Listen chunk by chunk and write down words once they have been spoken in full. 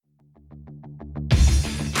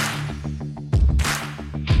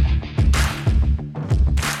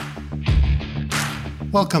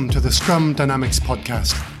Welcome to the Scrum Dynamics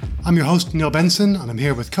podcast. I'm your host, Neil Benson, and I'm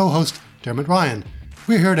here with co-host Dermot Ryan.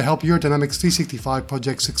 We're here to help your Dynamics 365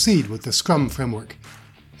 project succeed with the Scrum framework.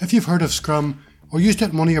 If you've heard of Scrum or used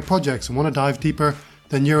it in one of your projects and want to dive deeper,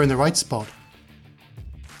 then you're in the right spot.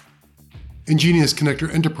 Ingenious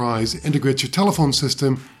Connector Enterprise integrates your telephone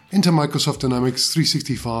system into Microsoft Dynamics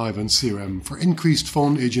 365 and CRM for increased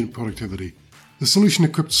phone agent productivity. The solution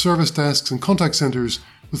equips service desks and contact centers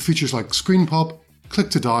with features like screen pop, click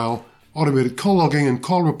to dial, automated call logging and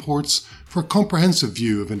call reports for a comprehensive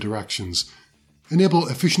view of interactions. Enable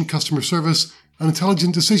efficient customer service and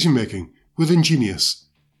intelligent decision making with Ingenious.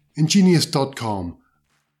 Ingenious.com.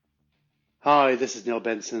 Hi, this is Neil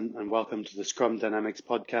Benson and welcome to the Scrum Dynamics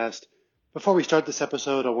podcast. Before we start this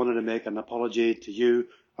episode, I wanted to make an apology to you,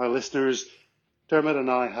 our listeners. Dermot and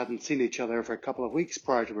I hadn't seen each other for a couple of weeks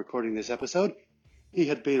prior to recording this episode. He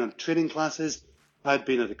had been on training classes, I had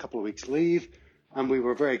been at a couple of weeks leave, and we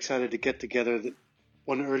were very excited to get together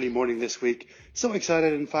one early morning this week. So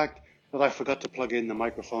excited, in fact, that I forgot to plug in the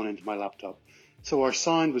microphone into my laptop. So our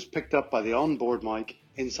sound was picked up by the onboard mic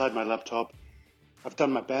inside my laptop. I've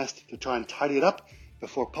done my best to try and tidy it up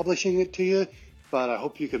before publishing it to you, but I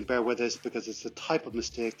hope you can bear with us because it's the type of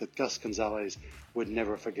mistake that Gus Gonzalez would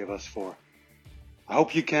never forgive us for. I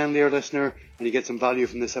hope you can, dear listener, and you get some value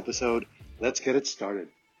from this episode. Let's get it started.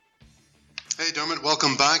 Hey Dermot,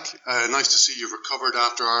 welcome back. Nice to see you've recovered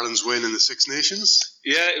after Ireland's win in the Six Nations.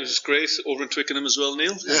 Yeah, it was great over in Twickenham as well,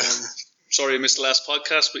 Neil. Yeah. Sorry I missed the last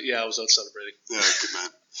podcast, but yeah, I was out celebrating. Yeah, good man.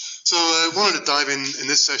 So I wanted to dive in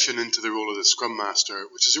this session into the role of the Scrum Master,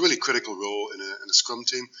 which is a really critical role in a Scrum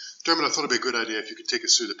team. Dermot, I thought it'd be a good idea if you could take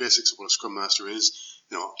us through the basics of what a Scrum Master is.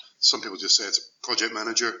 You know, some people just say it's a project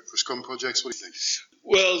manager for Scrum projects. What do you think?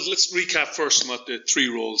 Well, let's recap first on what the three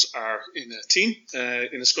roles are in a team,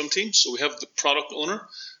 in a Scrum team. So we have the product owner,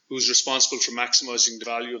 who's responsible for maximizing the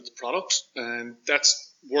value of the product, and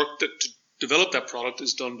that's work that to develop that product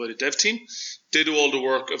is done by the dev team. They do all the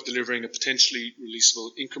work of delivering a potentially releasable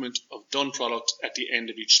increment of done product at the end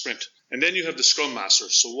of each sprint. And then you have the Scrum Master.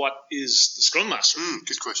 So what is the Scrum Master?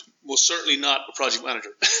 Good question. Most certainly not a project manager.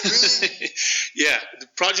 Really? Yeah, the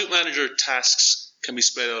project manager tasks can be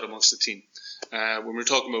spread out amongst the team. When we're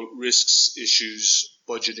talking about risks, issues,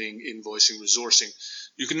 budgeting, invoicing, resourcing,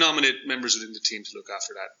 you can nominate members within the team to look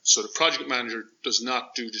after that. So the project manager does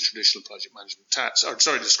not do the traditional project management tasks.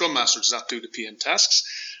 The Scrum Master does not do the PM tasks.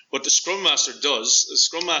 What the Scrum Master does, the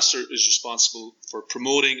Scrum Master is responsible for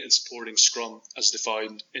promoting and supporting Scrum as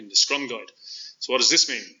defined in the Scrum Guide. So what does this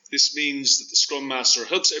mean? This means that the Scrum Master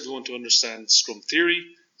helps everyone to understand Scrum theory,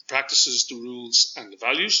 the practices, the rules, and the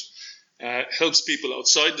values. Helps people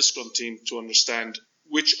outside the Scrum team to understand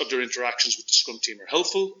which of their interactions with the Scrum team are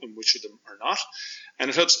helpful and which of them are not. And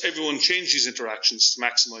it helps everyone change these interactions to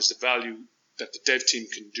maximize the value that the dev team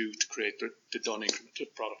can do to create the done increment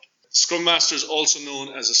of product. Scrum Master is also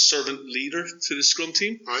known as a servant leader to the Scrum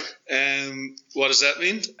team. Right. What does that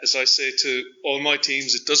mean? As I say to all my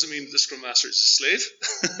teams, it doesn't mean that the Scrum Master is a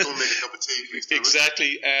slave. Don't make a cup of tea, please.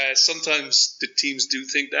 Exactly. Sometimes the teams do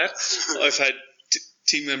think that. I've had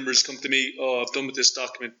team members come to me, I've done with this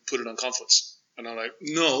document, put it on Confluence. And I'm like,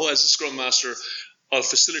 no, as a Scrum Master, I'll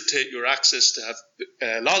facilitate your access to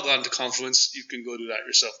have log on to Confluence. You can go do that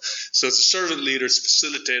yourself. So it's a servant leader, it's a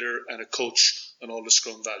facilitator, and a coach on all the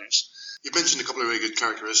Scrum values. You mentioned a couple of really good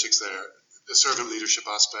characteristics there. The servant leadership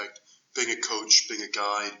aspect, being a coach, being a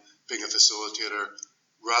guide, being a facilitator,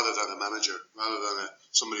 rather than a manager, rather than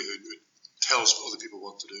somebody who tells other people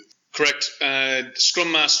what to do. Correct. The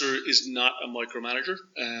Scrum Master is not a micromanager.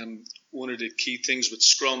 One of the key things with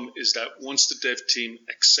Scrum is that once the dev team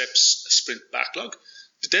accepts a sprint backlog,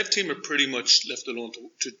 the dev team are pretty much left alone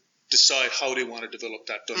to decide how they want to develop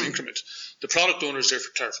that done increment. The product owner is there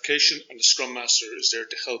for clarification, and the Scrum Master is there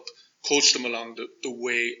to help coach them along the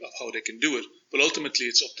way of how they can do it. But ultimately,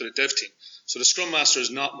 it's up to the dev team. So the Scrum Master is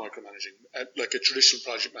not micromanaging like a traditional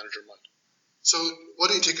project manager might. So why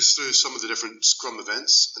don't you take us through some of the different Scrum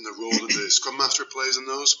events and the role that the Scrum Master plays in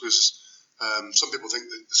those? Because some people think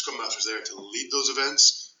that the Scrum Master is there to lead those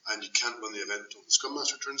events and you can't run the event until the Scrum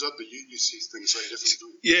Master turns up, but you see things slightly differently,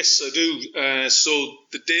 don't you? Yes, I do. So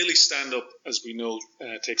the daily stand-up, as we know,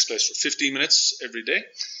 takes place for 15 minutes every day.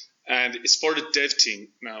 And it's for the dev team.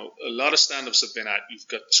 Now, a lot of stand-ups have been at. You've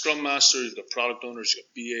got the Scrum Master, you've got product owners, you've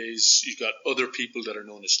got BAs, you've got other people that are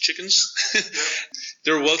known as chickens.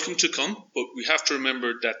 They're welcome to come, but we have to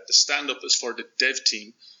remember that the stand-up is for the dev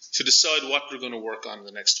team to decide what we're going to work on in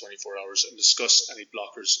the next 24 hours and discuss any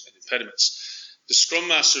blockers and impediments. The Scrum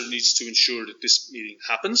Master needs to ensure that this meeting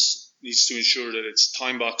happens, needs to ensure that it's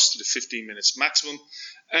time boxed to the 15 minutes maximum,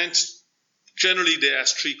 and Generally, they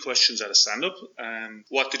ask 3 questions at a stand-up.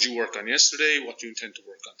 What did you work on yesterday? What do you intend to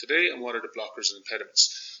work on today? And what are the blockers and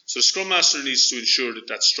impediments? So the Scrum Master needs to ensure that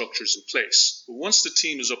that structure is in place. But once the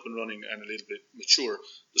team is up and running and a little bit mature,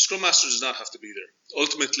 the Scrum Master does not have to be there.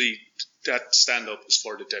 Ultimately, that stand-up is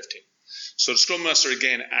for the dev team. So the Scrum Master,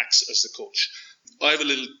 again, acts as the coach. I have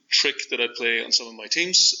a little trick that I play on some of my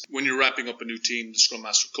teams. When you're wrapping up a new team, the Scrum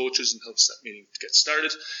Master coaches and helps that meeting to get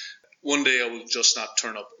started. One day I will just not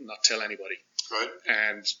turn up and not tell anybody. Right.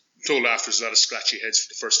 And told after there's a lot of scratchy heads for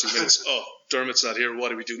the first 2 minutes. Oh, Dermot's not here. What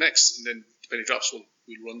do we do next? And then the penny drops. We'll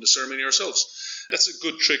run the ceremony ourselves. That's a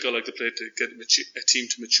good trick I like to play to get a team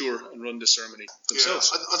to mature and run the ceremony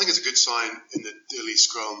themselves. Yeah, I think it's a good sign in the daily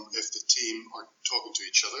Scrum if the team are talking to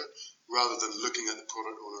each other rather than looking at the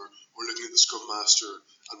product owner or looking at the Scrum Master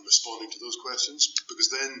and responding to those questions. Because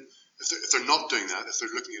then if they're not doing that, if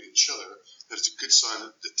they're looking at each other, then it's a good sign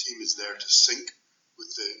that the team is there to sync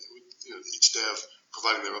with each dev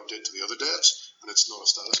providing their update to the other devs, and it's not a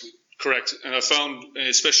status meeting. Correct. And I found,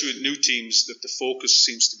 especially with new teams, that the focus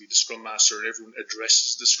seems to be the Scrum Master and everyone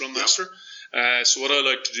addresses the Scrum Master. So what I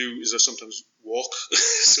like to do is I sometimes walk.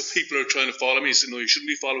 So people are trying to follow me. I say, no, you shouldn't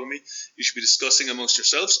be following me. You should be discussing amongst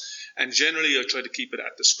yourselves. And generally, I try to keep it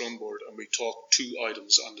at the Scrum board and we talk 2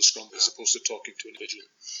 items on the Scrum as opposed to talking to an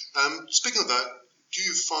individual. Speaking of that, do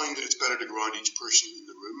you find that it's better to ground each person in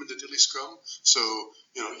the room in the daily Scrum? So,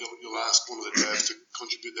 you'll ask one of the devs to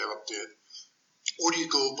contribute their update. Or do you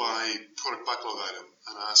go by product backlog item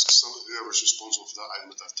and ask whoever's responsible for that item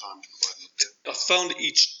at that time to provide an update? I've found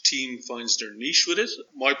each team finds their niche with it.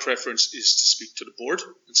 My preference is to speak to the board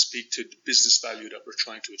and speak to the business value that we're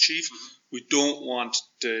trying to achieve. Mm-hmm. We don't want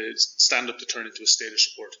the stand-up to turn into a status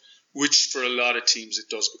report, which for a lot of teams it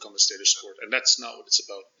does become a status report, and that's not what it's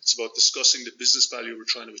about. It's about discussing the business value we're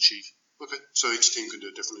trying to achieve. Okay, so each team can do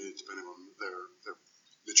it differently depending on their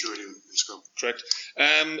maturity in Scrum. Correct.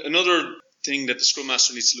 Another thing that the Scrum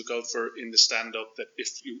Master needs to look out for in the stand-up, that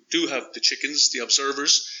if you do have the chickens, the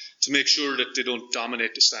observers, to make sure that they don't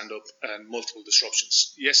dominate the stand-up and multiple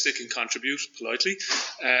disruptions. Yes, they can contribute politely,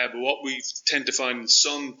 but what we tend to find in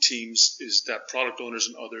some teams is that product owners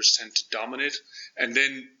and others tend to dominate, and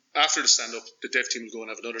then after the stand-up, the dev team will go and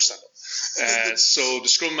have another stand-up. So the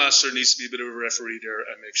Scrum Master needs to be a bit of a referee there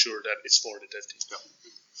and make sure that it's for the dev team.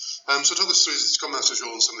 Yeah. So talk us through the Scrum Master's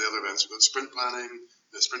role in some of the other events. We've got sprint planning,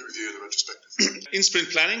 the sprint review, and the retrospective. In sprint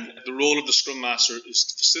planning, the role of the Scrum Master is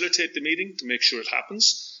to facilitate the meeting to make sure it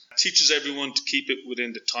happens. Teaches everyone to keep it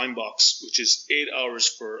within the time box, which is 8 hours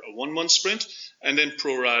for a 1-month sprint, and then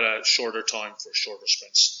pro-rata shorter time for shorter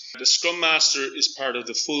sprints. The Scrum Master is part of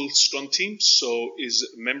the full Scrum team, so is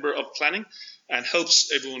a member of planning and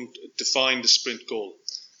helps everyone define the sprint goal.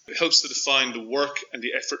 It helps to define the work and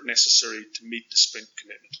the effort necessary to meet the sprint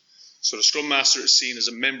commitment. So the Scrum Master is seen as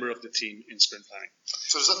a member of the team in sprint planning.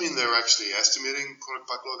 So does that mean they're actually estimating product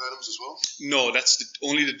backlog items as well? No,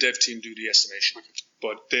 only the dev team do the estimation. Okay.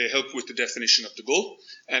 But they help with the definition of the goal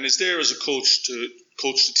and is there as a coach to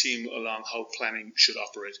coach the team along how planning should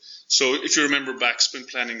operate. So if you remember back, sprint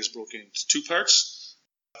planning is broken into 2 parts.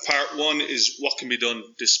 Part 1 is what can be done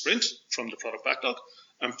this sprint from the product backlog,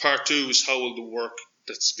 and part 2 is how will the work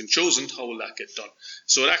that's been chosen, how will that get done?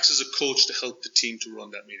 So it acts as a coach to help the team to run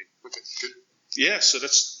that meeting. Okay, good. Yeah, so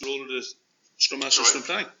that's the role of the Scrum Master sprint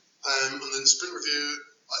planning. And then sprint review,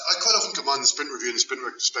 I quite often combine the sprint review and the sprint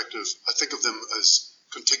retrospective. I think of them as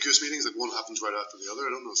contiguous meetings, like one happens right after the other. I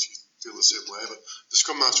don't know if you feel the same way, but the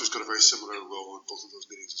Scrum Master's got a very similar role in both of those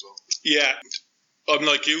meetings as well. Yeah. I'm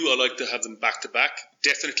like you, I like to have them back to back,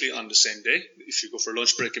 definitely on the same day. If you go for a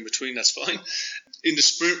lunch break in between, that's fine. In the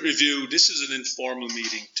sprint review, this is an informal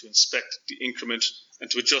meeting to inspect the increment and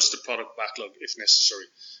to adjust the product backlog if necessary.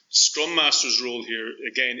 Scrum Master's role here,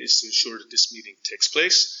 again, is to ensure that this meeting takes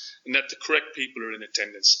place and that the correct people are in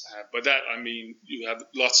attendance. By that, I mean you have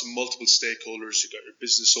lots of multiple stakeholders. You've got your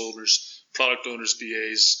business owners, product owners,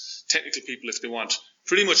 BAs, technical people if they want.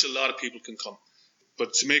 Pretty much a lot of people can come.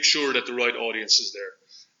 But to make sure that the right audience is there.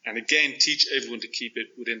 And again, teach everyone to keep it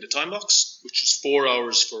within the time box, which is 4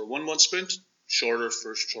 hours for a 1-month sprint, shorter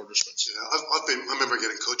for shorter sprints. Yeah, I remember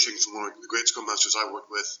getting coaching from one of the great Scrum Masters I worked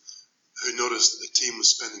with, who noticed that the team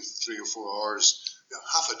was spending 3 or 4 hours,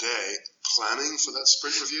 half a day, planning for that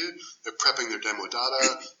sprint review. They're prepping their demo data,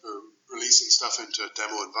 they're releasing stuff into a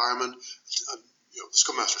demo environment. And, the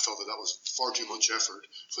Scrum Master felt that was far too much effort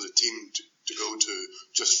for the team to go to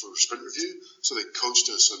just for sprint review. So they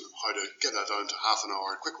coached us on how to get that down to half an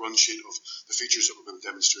hour, a quick run sheet of the features that we're going to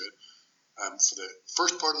demonstrate for the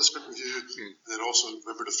first part of the sprint review. And then also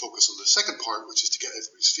remember to focus on the second part, which is to get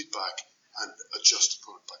everybody's feedback and adjust the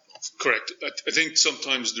product backlog. Correct. I think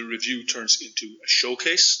sometimes the review turns into a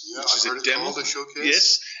showcase, which is a demo. A showcase.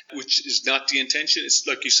 Yes, which is not the intention. It's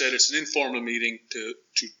like you said, it's an informal meeting to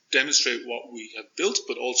demonstrate what we have built,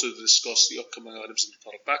 but also to discuss the upcoming items in the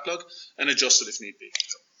product backlog and adjust it if need be.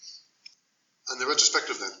 And the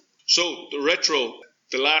retrospective then? So the retro,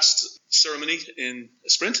 the last ceremony in a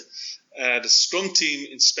sprint, the Scrum team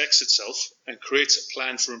inspects itself and creates a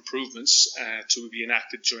plan for improvements to be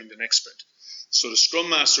enacted during the next sprint. So the Scrum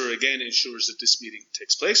Master again ensures that this meeting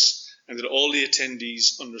takes place and that all the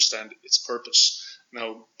attendees understand its purpose.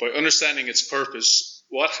 Now, by understanding its purpose,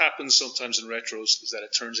 what happens sometimes in retros is that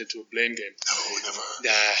it turns into a blame game. No, never.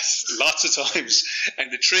 Yeah, lots of times.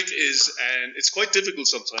 And the trick is, and it's quite difficult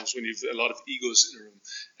sometimes when you've a lot of egos in a room,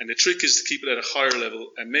 and the trick is to keep it at a higher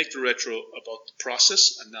level and make the retro about the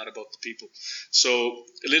process and not about the people. So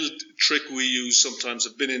a little trick we use sometimes,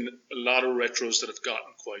 I've been in a lot of retros that have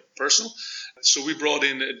gotten quite personal. So we brought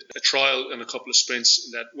in a trial and a couple of sprints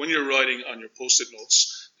in that when you're writing on your post-it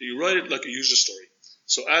notes, you write it like a user story.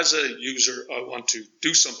 So as a user, I want to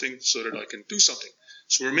do something so that I can do something.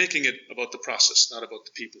 So we're making it about the process, not about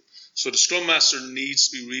the people. So the Scrum Master needs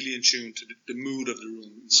to be really in tune to the mood of the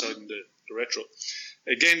room inside the retro.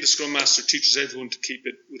 Again, the Scrum Master teaches everyone to keep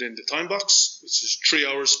it within the time box, which is 3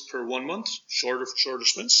 hours per 1 month, shorter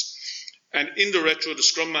sprints. And in the retro, the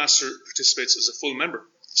Scrum Master participates as a full member.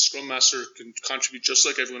 The Scrum Master can contribute just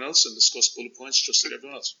like everyone else and discuss bullet points just like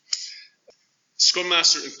everyone else. Scrum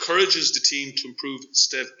Master encourages the team to improve its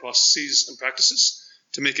dev processes and practices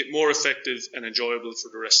to make it more effective and enjoyable for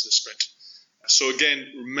the rest of the sprint. So again,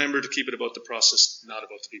 remember to keep it about the process, not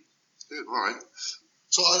about the people. Good, all right.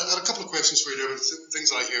 So I had a couple of questions for you there, things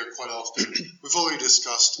I hear quite often. We've already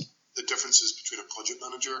discussed the differences between a project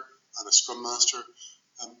manager and a Scrum Master.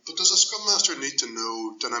 But does a Scrum Master need to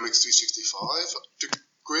know Dynamics 365? Do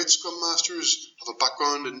great Scrum Masters have a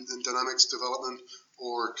background in Dynamics development,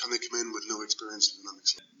 or can they come in with no experience in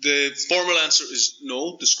Dynamics? The formal answer is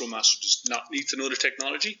no, the Scrum Master does not need to know the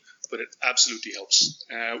technology, but it absolutely helps.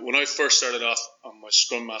 When I first started off on my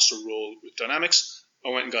Scrum Master role with Dynamics, I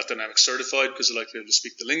went and got Dynamics certified because I like to be able to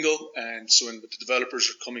speak the lingo, and so when the developers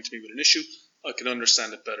are coming to me with an issue, I can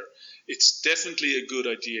understand it better. It's definitely a good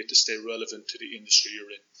idea to stay relevant to the industry you're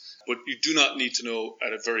in, but you do not need to know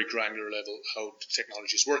at a very granular level how the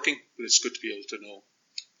technology is working, but it's good to be able to know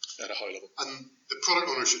at a high level. And the product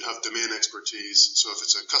owner should have domain expertise. So if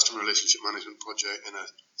it's a customer relationship management project in a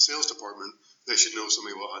sales department, they should know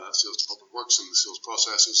something about how that sales department works and the sales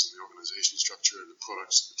processes and the organization structure and the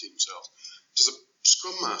products the team sells. Does a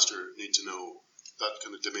Scrum Master need to know that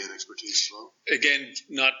kind of domain expertise as well? Again,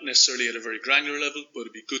 not necessarily at a very granular level, but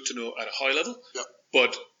it'd be good to know at a high level. Yeah.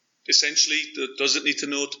 But essentially, does it need to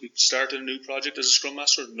know to start a new project as a Scrum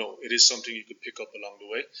Master? No, it is something you could pick up along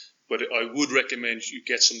the way. But I would recommend you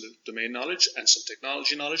get some domain knowledge and some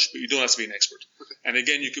technology knowledge, but you don't have to be an expert. Okay. And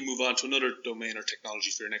again, you can move on to another domain or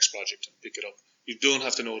technology for your next project and pick it up. You don't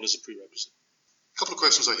have to know it as a prerequisite. A couple of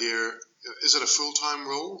questions I hear. Is it a full-time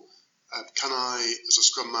role? Can I, as a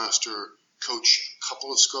Scrum Master, coach a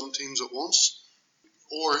couple of Scrum teams at once?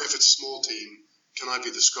 Or if it's a small team, can I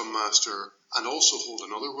be the Scrum Master and also hold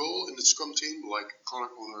another role in the Scrum team, like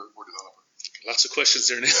product owner or developer? Lots of questions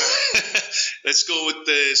there now. Let's go with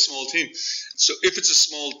the small team. So if it's a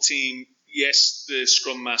small team, yes, the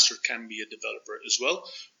Scrum Master can be a developer as well,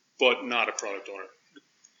 but not a product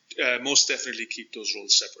owner. Most definitely keep those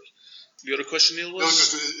roles separate. The other question, Neil, was?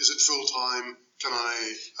 No, is it full-time?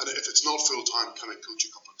 And if it's not full-time, can I coach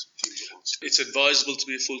a couple of teams at once? It's advisable to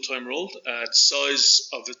be a full-time role. The size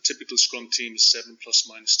of a typical Scrum team is 7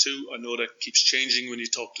 ± 2. I know that keeps changing when you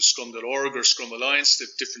talk to Scrum.org or Scrum Alliance. They're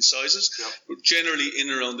different sizes. Yeah. But generally in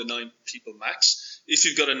around the 9 people max. If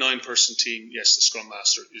you've got a 9-person team, yes, the Scrum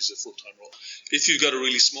Master is a full-time role. If you've got a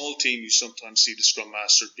really small team, you sometimes see the Scrum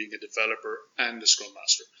Master being a developer and the Scrum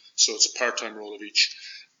Master. So it's a part-time role of each.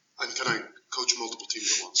 And can I coach multiple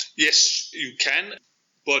teams at once? Yes, you can,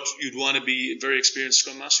 but you'd want to be a very experienced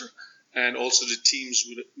Scrum Master, and also the teams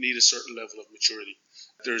would need a certain level of maturity.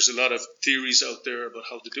 There's a lot of theories out there about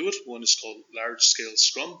how to do it. One is called large-scale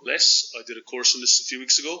Scrum, LESS. I did a course on this a few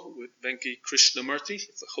weeks ago with Venki Krishnamurthy.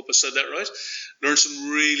 I hope I said that right. Learned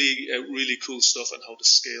some really cool stuff on how to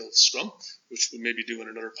scale Scrum, which we'll maybe do in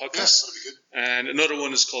another podcast. Yes, that'd be good. And another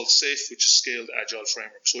one is called SAFE, which is Scaled Agile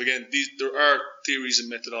Framework. So again, there are theories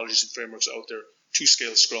and methodologies and frameworks out there to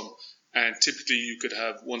scale Scrum. And typically you could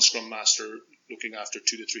have one Scrum Master looking after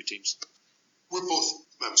 2 to 3 teams. We're both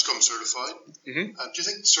Scrum certified. Mm-hmm. Do you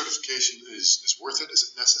think certification is worth it? Is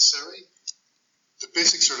it necessary? The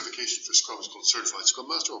basic certification for Scrum is called Certified Scrum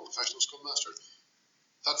Master or Professional Scrum Master.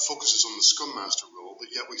 that focuses on the Scrum Master role, but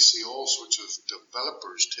yet we see all sorts of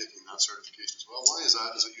developers taking that certification as well. Why is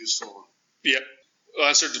that? Is it useful? Yeah. I'll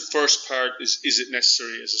answer the first part is it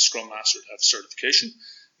necessary as a Scrum Master to have certification?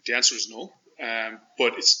 The answer is no,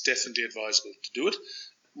 but it's definitely advisable to do it.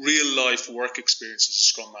 Real-life work experience as a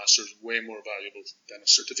Scrum Master is way more valuable than a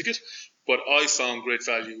certificate, but I found great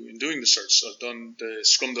value in doing the certs. I've done the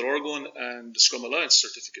Scrum.org one and the Scrum Alliance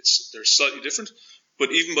certificates. They're slightly different,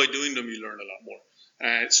 but even by doing them, you learn a lot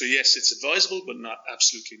more. So yes, it's advisable, but not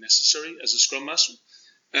absolutely necessary as a Scrum Master.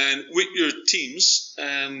 And with your teams,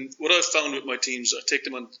 what I've found with my teams, I take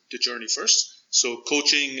them on the journey first. So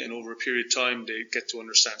coaching, and over a period of time, they get to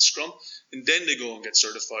understand Scrum, and then they go and get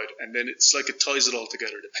certified, and then it's like it ties it all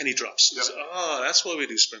together. The penny drops. Yep. That's why we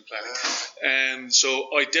do sprint planning.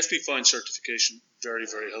 So I definitely find certification very,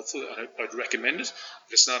 very helpful. I'd recommend it,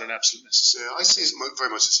 but it's not an absolute necessity. Yeah, I see it very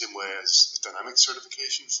much the same way as dynamic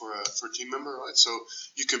certification for a team member, right? So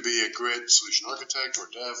you can be a great solution architect or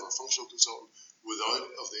dev or functional consultant without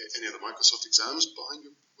any of the Microsoft exams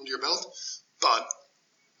under your belt, but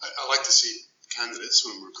I like to see candidates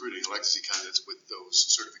when I'm recruiting. I like to see candidates with those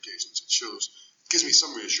certifications. It gives me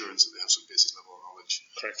some reassurance that they have some basic level of knowledge.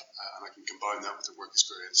 Correct. And I can combine that with their work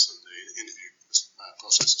experience and the interview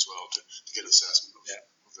process as well to get an assessment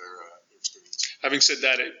of their experience. Having said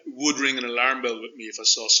that, it would ring an alarm bell with me if I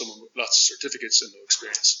saw someone with lots of certificates and no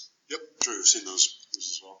experience. Yep, true. I've seen those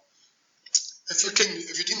as well. If your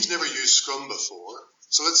team's never used Scrum before,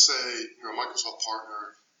 so let's say you're a Microsoft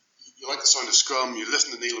partner, you like the sound of Scrum, you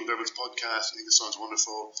listen to Neil and Bevan's podcast, you think it sounds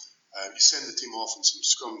wonderful, you send the team off on some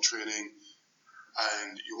Scrum training,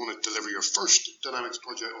 and you want to deliver your first Dynamics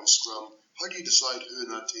project on Scrum. How do you decide who in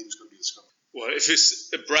that team is going to be the Scrum? Well, if it's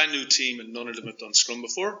a brand new team and none of them have done Scrum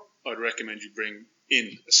before, I'd recommend you bring in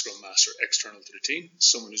a Scrum Master external to the team,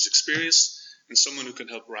 someone who's experienced and someone who can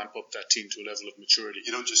help ramp up that team to a level of maturity.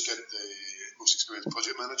 You don't just get the most experienced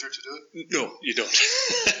project manager to do it? No, you don't.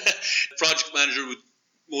 Project manager would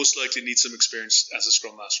most likely need some experience as a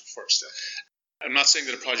Scrum Master first. Yeah. I'm not saying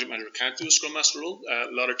that a project manager can't do a Scrum Master role.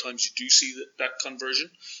 A lot of times you do see that conversion.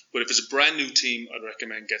 But if it's a brand new team, I'd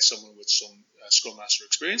recommend get someone with some Scrum Master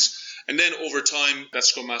experience. And then over time, that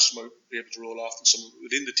Scrum Master might be able to roll off and someone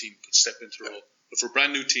within the team could step into the role. But for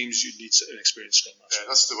brand new teams, you need an experienced Scrum Master. Yeah,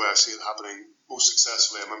 that's the way I see it happening most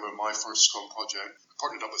successfully. I remember my first Scrum project, I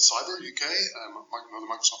partnered up with Cyber UK, another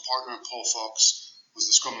Microsoft partner, and Paul Fox was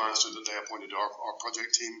the Scrum Master that they appointed to our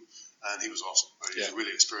project team, and he was awesome. He was a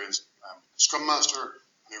really experienced Scrum Master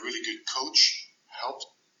and a really good coach. Helped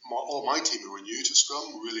all my team who were new to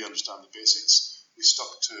Scrum really understand the basics. We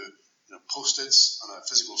stuck to post-its on a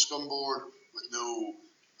physical Scrum board with no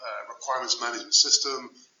requirements management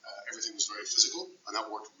system. Everything was very physical, and that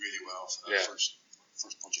worked really well for that first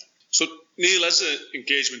project. So, Neil, as an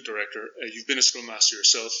engagement director, you've been a Scrum Master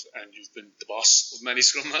yourself, and you've been the boss of many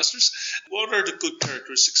Scrum Masters. What are the good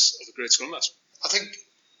characteristics of a great Scrum Master? I think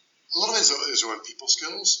a lot of it is around people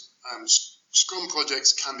skills. Scrum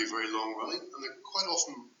projects can be very long running, and they're quite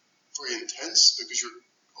often very intense because you're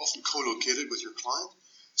often co-located with your client.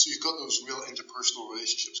 So you've got those real interpersonal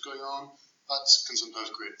relationships going on. That can sometimes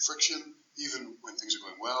create friction. Even when things are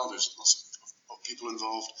going well, there's lots of people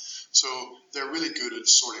involved. So they're really good at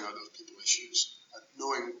sorting out those people issues, at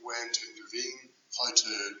knowing when to intervene, how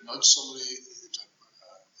to nudge somebody into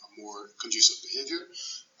a more conducive behavior.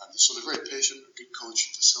 And so they're very patient, a good coach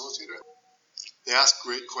and facilitator. They ask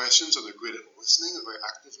great questions and they're great at listening, they're very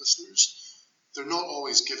active listeners. They're not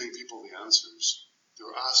always giving people the answers.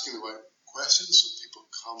 They're asking the right questions so people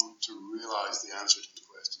come to realize the answer to the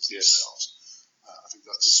questions themselves. I think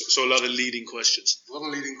that's so a lot of leading questions. A lot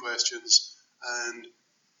of leading questions, and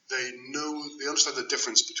they understand the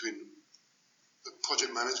difference between the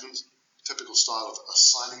project management typical style of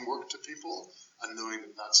assigning work to people and knowing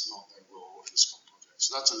that that's not their role in the Scrum project.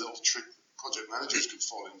 So that's a little trick that project managers can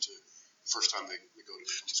fall into the first time they go to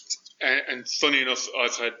become Scrum Master. And funny enough,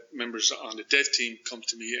 I've had members on the dev team come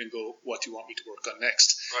to me and go, "What do you want me to work on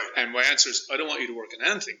next?" Right. And my answer is, "I don't want you to work on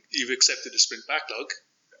anything. You've accepted the sprint backlog."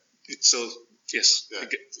 So, yes. Yeah,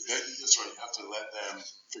 that's right. You have to let them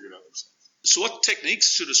figure it out themselves. So what techniques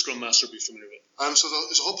should a Scrum Master be familiar with? So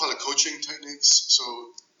there's a whole pile of coaching techniques. So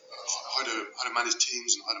how to manage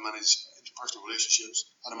teams and how to manage interpersonal relationships,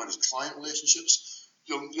 how to manage client relationships.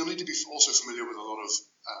 You'll need to be also familiar with a lot of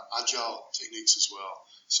agile techniques as well.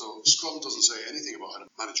 So Scrum doesn't say anything about how to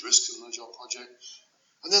manage risks in an agile project.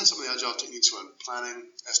 And then some of the agile techniques around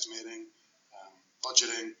planning, estimating,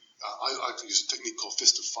 budgeting. I like to use a technique called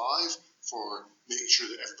Fist of Five for making sure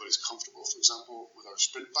that everybody's comfortable, for example, with our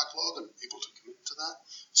sprint backlog and able to commit to that.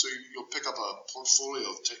 So you'll pick up a portfolio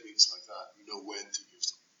of techniques like that and know when to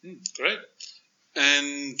use them. Great.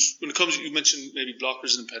 And when it comes, you mentioned maybe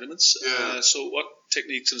blockers and impediments. Yeah. So what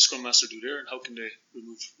techniques can a Scrum Master do there, and how can they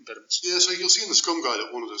remove impediments? Yeah, so you'll see in the Scrum Guide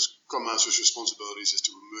that one of the Scrum Master's responsibilities is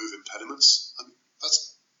to remove impediments. And that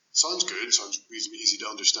sounds good, sounds reasonably easy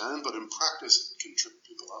to understand, but in practice it can trip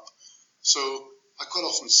people up. So I quite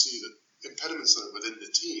often see that impediments that are within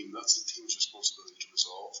the team, that's the team's responsibility to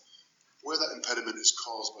resolve. Where that impediment is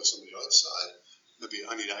caused by somebody outside, maybe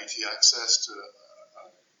I need IT access to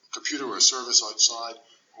a computer or a service outside,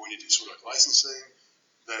 or we need to sort out licensing,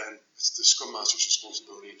 then it's the Scrum Master's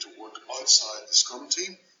responsibility to work outside the Scrum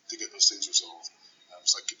team to get those things resolved.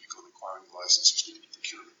 It's like acquiring a license or speaking to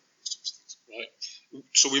procurement, those types of things. Right.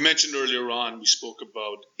 So we mentioned earlier on, we spoke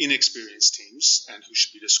about inexperienced teams and who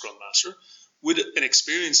should be the Scrum Master. With an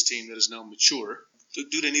experienced team that is now mature,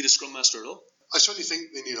 do they need a Scrum Master at all? I certainly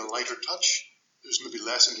think they need a lighter touch. There's maybe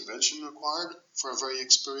less intervention required for a very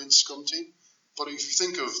experienced Scrum team. But if you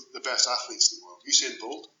think of the best athletes in the world, Usain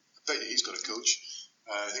Bolt, I bet you he's got a coach.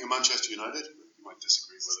 I think of Manchester United, you might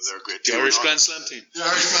disagree whether they're a great team. The Irish Grand Slam team. The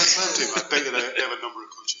Irish Grand Slam team. I bet you they have a number of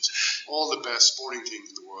coaches. All the best sporting teams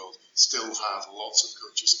in the world still have lots of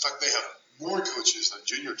coaches. In fact, they have more coaches than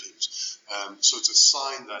junior teams. So it's a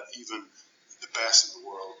sign that even the best in the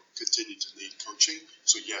world continue to need coaching.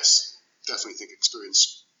 So yes, definitely think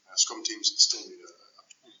experienced Scrum teams still need a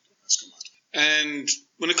Scrum Master. And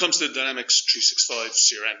when it comes to Dynamics 365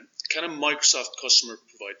 CRM, can a Microsoft customer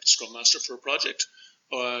provide the Scrum Master for a project,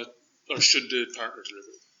 or should the partner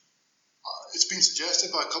deliver it? It's been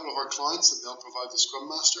suggested by a couple of our clients that they'll provide the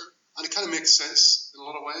Scrum Master, and it kind of makes sense in a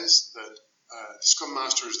lot of ways that the Scrum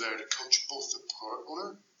Master is there to coach both the product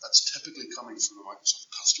owner, that's typically coming from the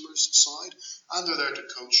Microsoft customer's side, and they're there to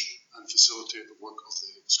coach and facilitate the work of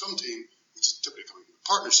the Scrum team, which is typically coming from the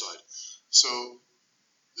partner side. So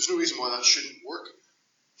there's no reason why that shouldn't work,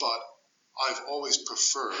 but I've always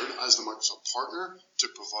preferred, as the Microsoft partner, to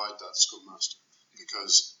provide that Scrum Master,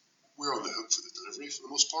 because we're on the hook for the delivery for the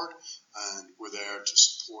most part, and we're there to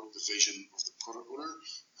support the vision of the product owner,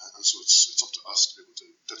 and so it's up to us to be able to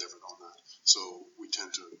deliver on that. So we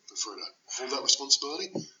tend to prefer to hold that responsibility.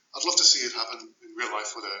 I'd love to see it happen in real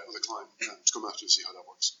life with a client, Scrum Master, to see how that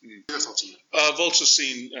works. Your thoughts on that? I've also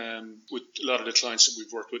seen with a lot of the clients that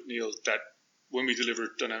we've worked with, Neil, that when we deliver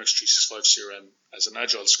Dynamics 365 CRM as an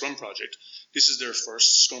Agile Scrum project, this is their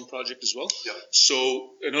first Scrum project as well. Yeah.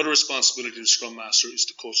 So another responsibility of the Scrum Master is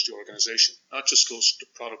to coach the organization, not just coach the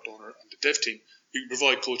product owner and the dev team. We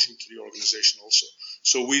provide coaching to the organization also.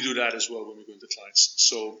 So we do that as well when we go into clients.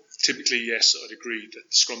 So typically, yes, I'd agree that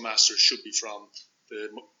the Scrum Master should be from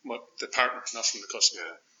the partner, not from the customer.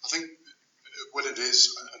 Yeah. I think when it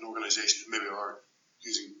is an organization that maybe are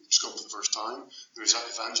using Scrum for the first time, there's that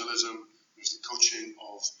evangelism, there's the coaching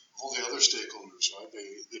of all the other stakeholders, right?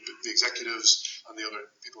 The executives and the other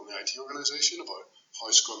people in the IT organization about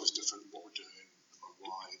how Scrum is different, what we're doing, or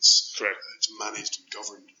why it's managed and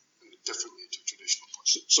governed differently to traditional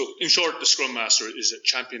approach. So in short, the Scrum Master is a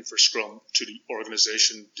champion for Scrum to the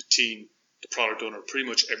organization, the team, the product owner, pretty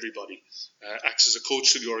much everybody. Acts as a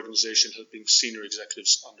coach to the organization, helping senior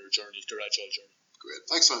executives on their journey, their agile journey. Great.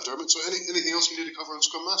 Thanks, Dermot. So anything else you need to cover on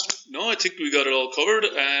Scrum Master? No, I think we got it all covered.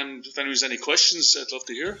 If anyone has any questions, I'd love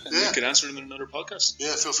to hear. And we could answer them in another podcast.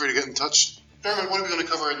 Yeah, feel free to get in touch. Dermot, what are we going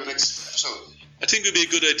to cover in the next episode? I think it would be a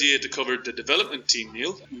good idea to cover the development team,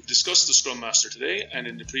 Neil. We've discussed the Scrum Master today, and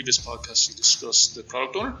in the previous podcast we discussed the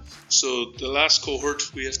product owner. So the last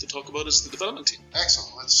cohort we have to talk about is the development team.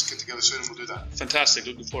 Excellent. Let's get together soon and we'll do that. Fantastic.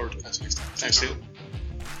 Looking forward to it. That's next time. Thanks, Neil.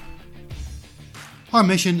 Our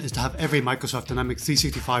mission is to have every Microsoft Dynamics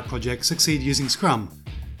 365 project succeed using Scrum.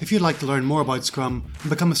 If you'd like to learn more about Scrum and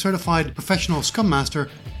become a certified professional Scrum Master,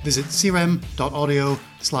 visit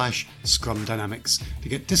crm.audio/Scrum Dynamics to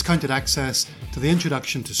get discounted access to the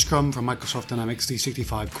Introduction to Scrum from Microsoft Dynamics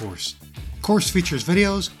 365 course. The course features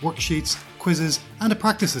videos, worksheets, quizzes, and a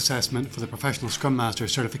practice assessment for the Professional Scrum Master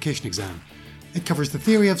certification exam. It covers the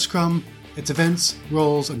theory of Scrum, its events,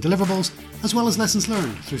 roles, and deliverables, as well as lessons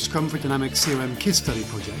learned through Scrum for Dynamics CRM case study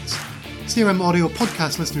projects. CRM Audio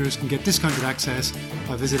podcast listeners can get discounted access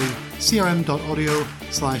by visiting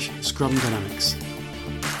crm.audio/Scrum Dynamics.